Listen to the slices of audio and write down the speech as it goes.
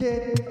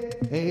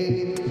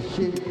Ain't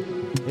shit,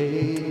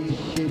 ain't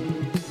shit,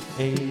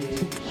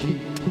 ain't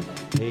shit,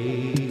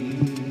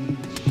 ain't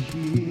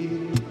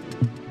shit.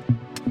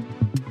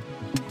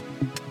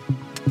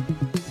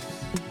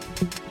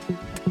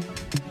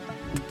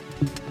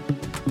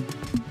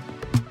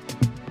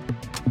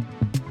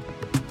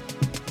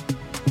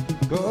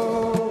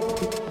 Go,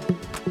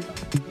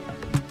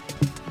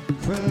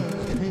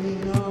 friends,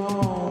 hang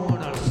on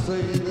when I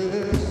say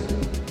this.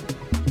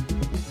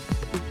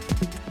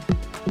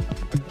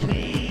 I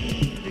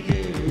came to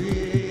get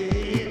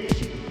rich.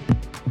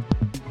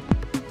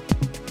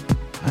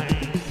 I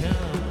ain't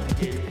come to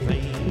get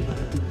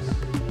famous.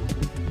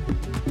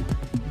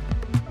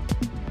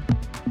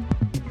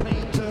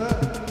 Painter,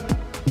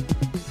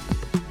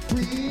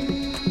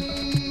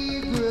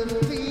 free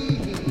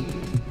graffiti.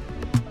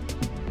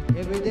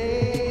 Every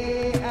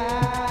day I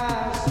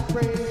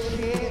spray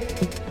shit.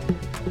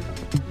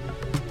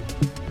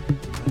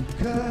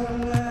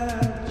 Color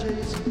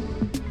chasing,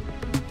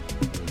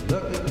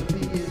 looking to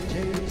be a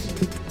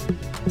Jason.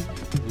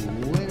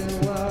 When it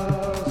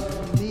was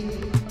for me,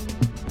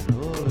 and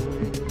all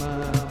in my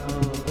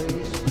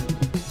motivation.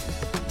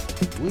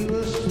 We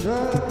were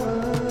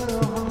struggling,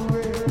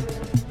 hungry,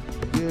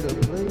 to get a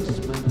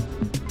placement.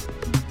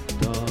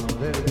 Don't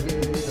let it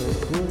get a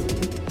good.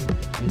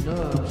 You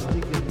know I'm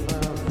sticking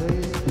my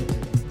face in,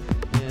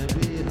 and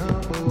be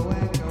humble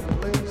and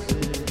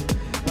complacent.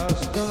 I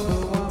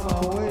stumble on my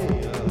way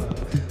up.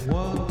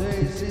 One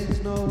day since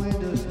no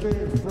industry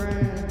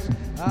friends,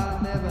 I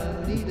never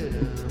needed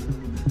them.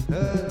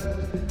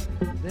 Heard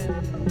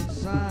them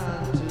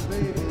signed to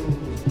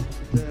labels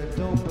that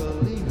don't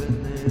believe in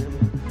them.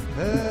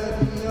 Heard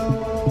the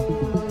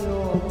old of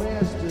your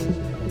masters,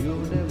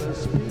 you'll never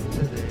speak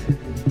to them.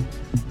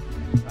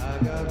 I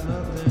got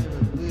nothing to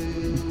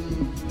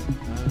lose,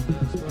 and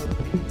that's a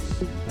piece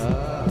of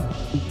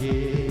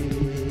shit.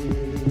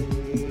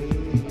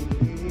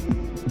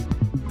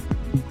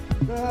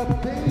 The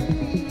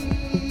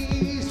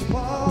peaceful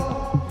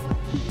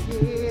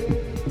shit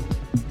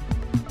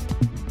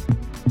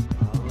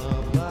on the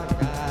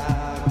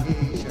black-eyed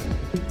geisha,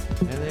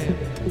 and then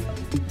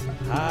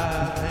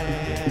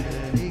high-man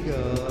and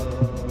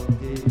eagle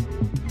did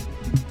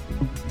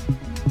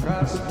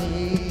cross me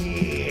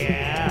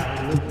out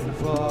looking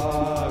for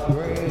a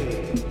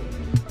grave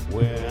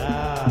where I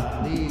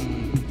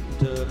need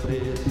to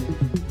piss.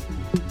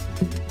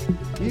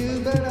 You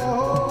better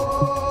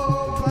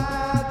hold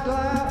my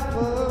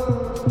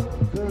drivers,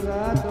 'cause I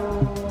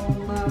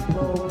don't not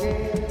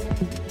forget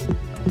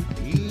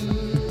you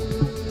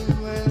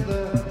and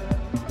the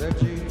that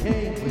you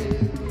came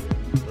with.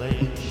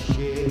 Plain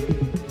shit,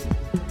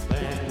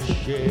 ain't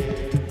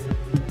shit,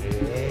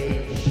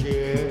 ain't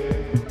shit,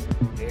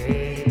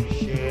 ain't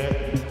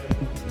shit,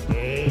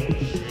 ain't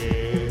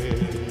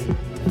shit,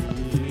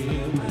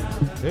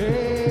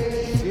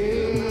 ain't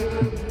shit.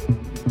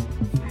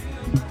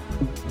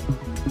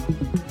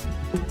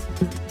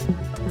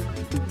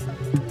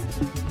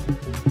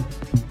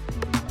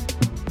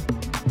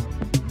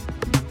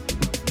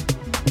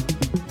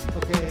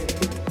 Okay,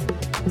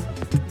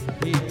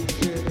 he ain't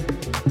shit,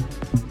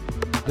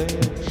 they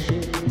ain't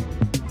shit,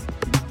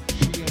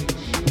 she ain't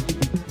shit,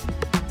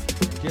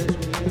 just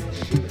we ain't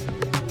shit,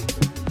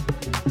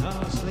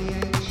 honestly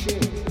ain't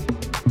shit,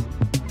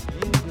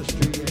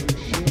 industry ain't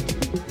shit,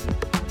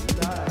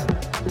 lie,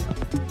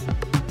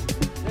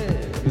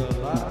 live your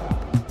life,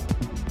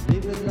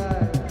 live it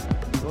life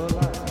for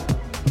life,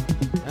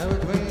 and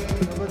between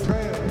the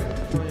betrayal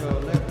from your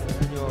left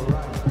and your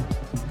right,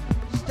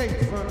 stay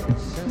front and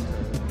center.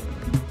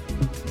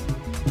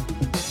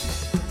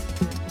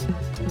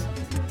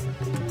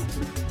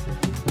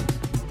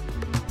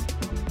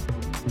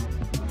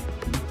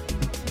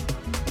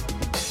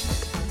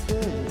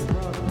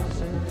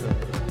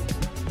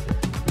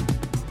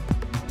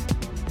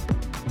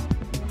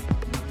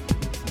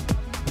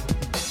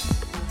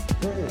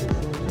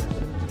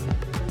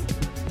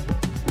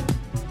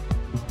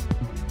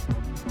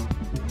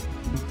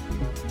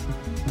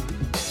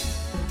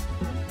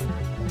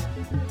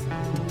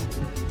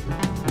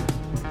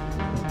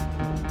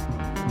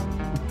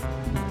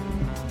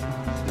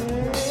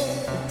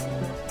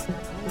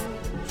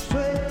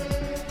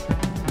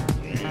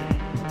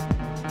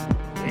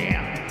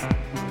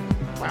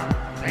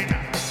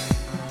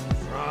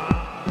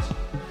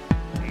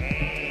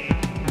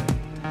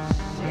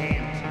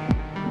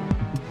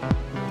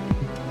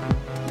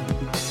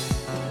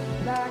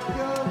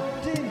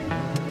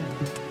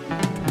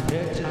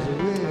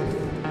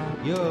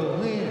 Your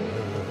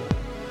winner,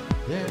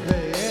 then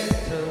they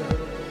enter.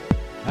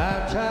 I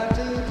try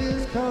to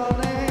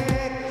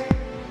disconnect,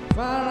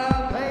 find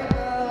out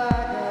paper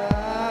like a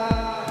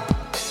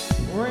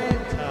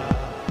renter.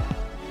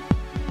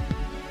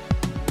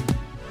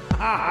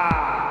 Ha ha,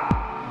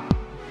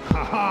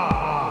 ha ha.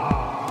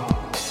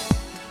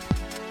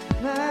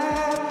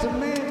 Not to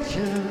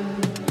mention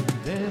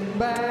them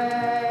bad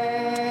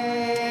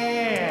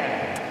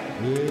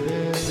with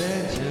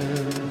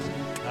intentions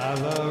of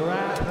a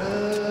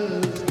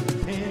rapper's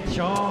pinch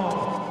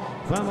on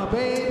from a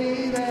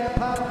baby that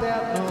popped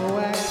out no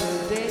action.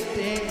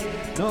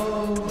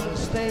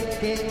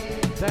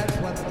 That's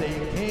what they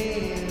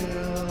can.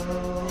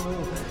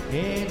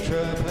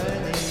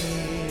 Entrepreneur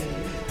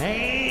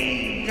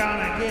ain't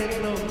gonna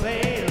get no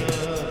better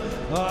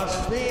or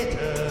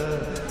sweeter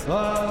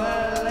or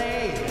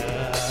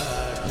later.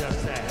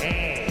 Just a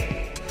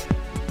hand,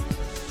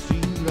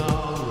 suit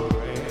on the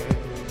rail.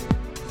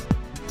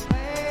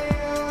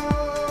 Male,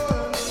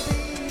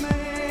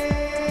 female.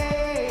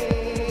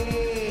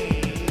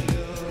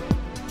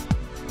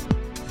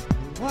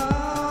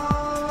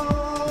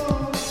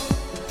 Wow,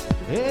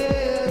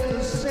 it's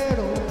a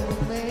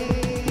settled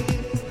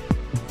name.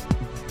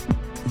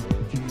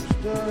 But you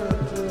stutter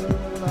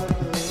like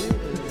a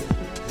river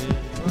in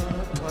front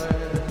of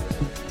class.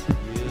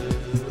 You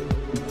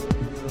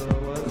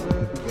was a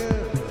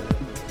giver,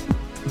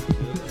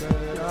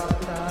 took it off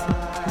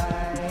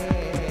night.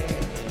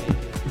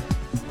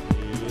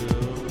 You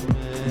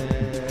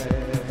mess.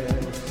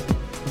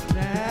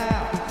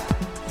 Now,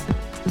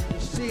 you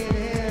see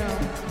him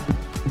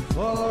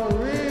for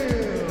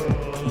real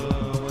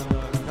when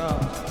the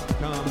cops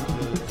come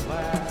to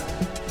class.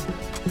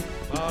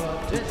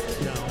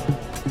 Politician,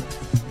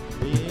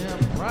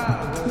 being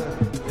private,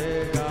 they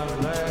got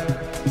left.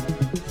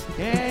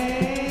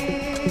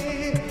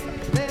 Can't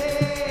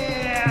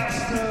there's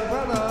the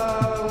brother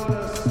with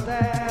the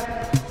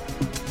staff.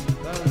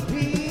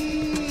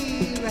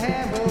 Believe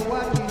half of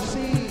what you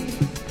see,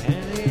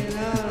 and in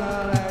none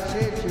of that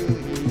shit you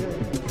hear.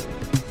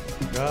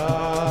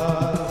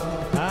 God,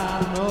 I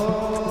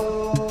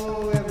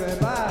know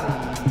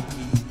everybody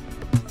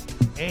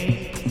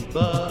ain't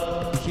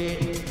but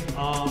shit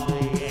on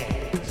the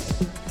ass.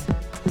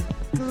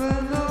 'Cause I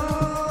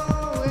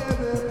know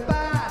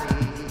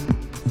everybody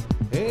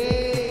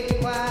ain't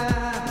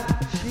quite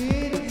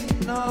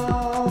shitting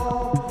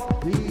on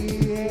the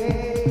ass.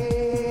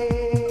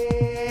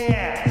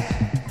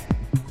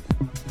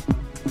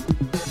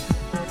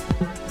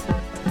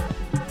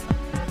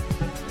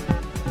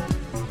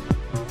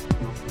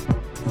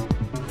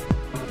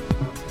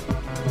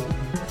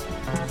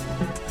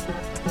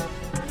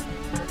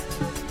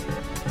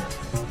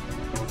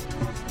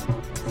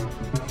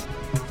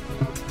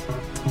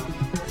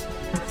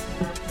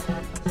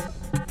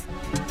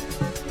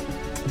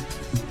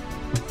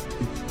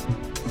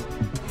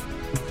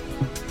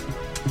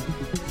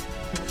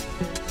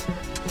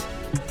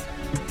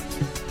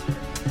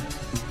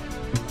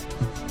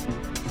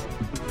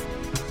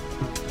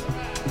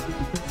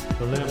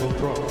 The Lambo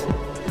truck.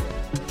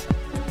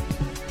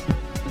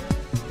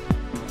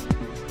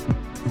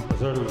 I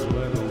said it was a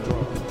Lambo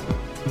truck.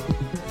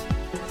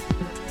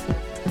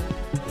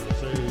 Did I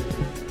say,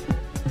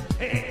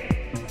 hey!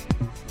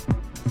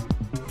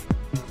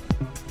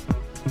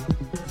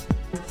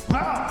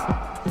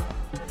 Ah!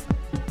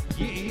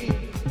 Yeah!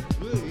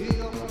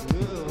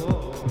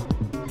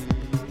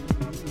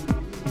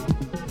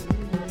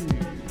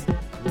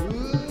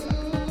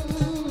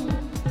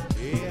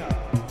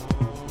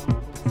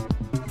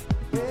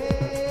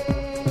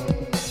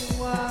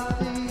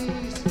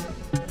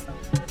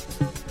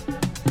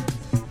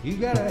 You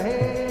gotta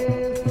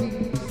have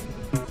peace,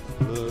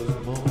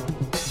 plus more,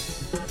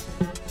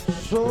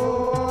 so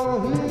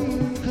he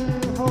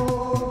can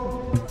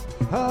hold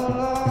a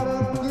lot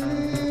of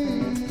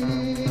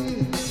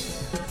greed.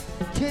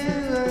 Can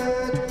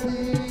that be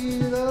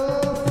the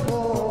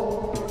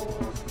fault?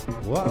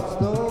 What's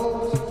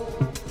those?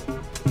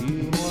 You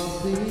want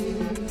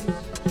these?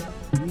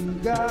 You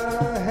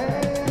gotta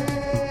have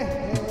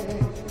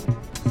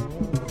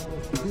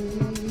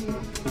peace,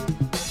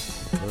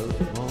 plus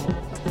more.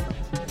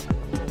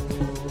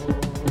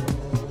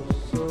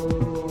 So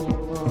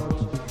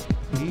much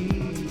he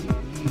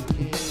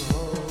can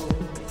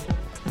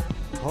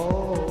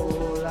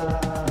hold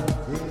like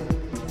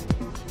this.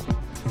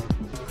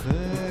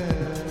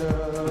 Kind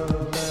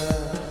of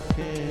that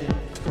can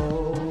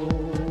fold.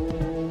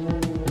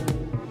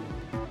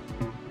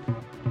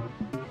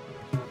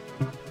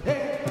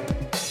 Hey,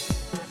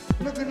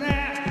 look at that.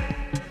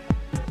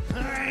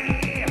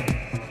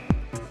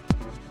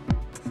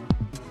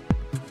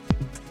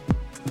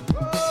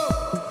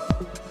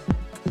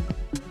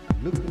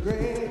 Look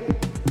great.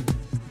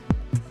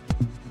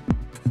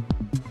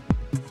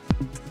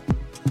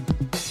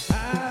 I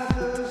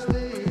just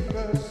think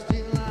but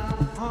still I'm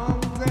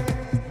hungry.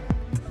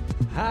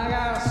 I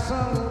got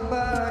something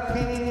but I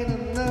can't do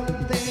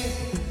nothing.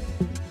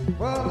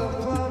 Well, the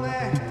fun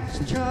is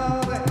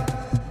charming.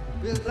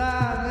 This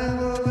life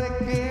never they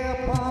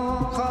keep on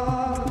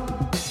calling.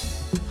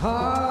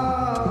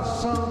 Oh,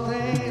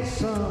 something,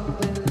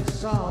 something,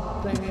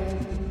 something.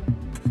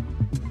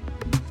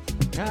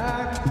 I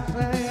can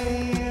say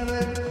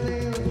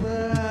anything,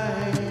 but I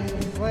ain't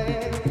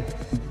afraid.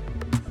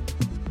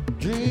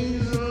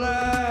 Dreams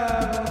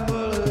alive,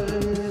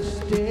 bullet is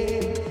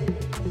dead.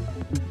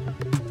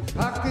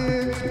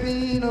 Pockets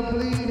been a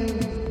bleeding.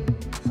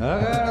 I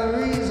got a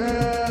reason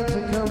to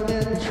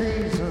commit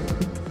treason,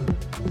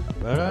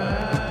 but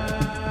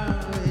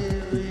I'm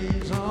his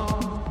reason.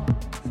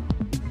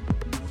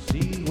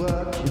 See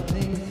what you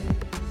think.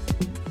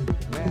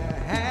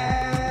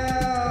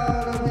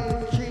 How to be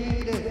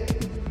treated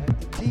at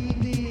the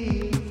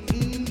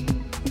TDE.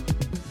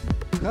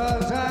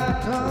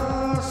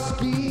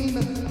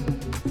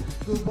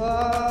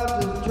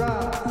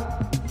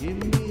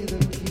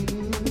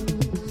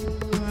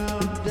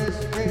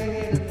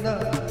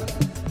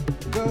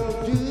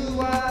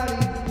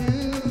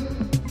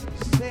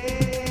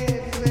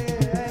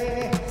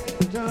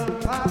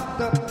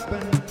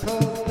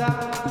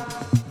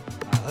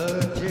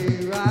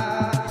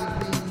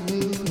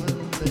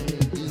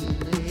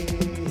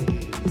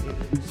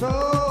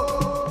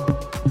 soul,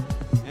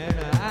 and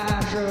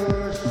I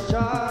sure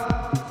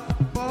shot.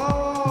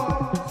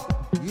 Boy,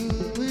 you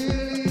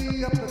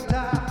really up the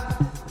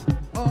top.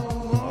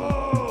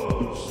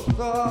 Almost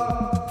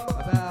thought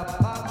about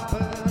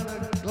popping a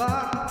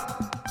clock,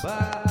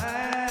 but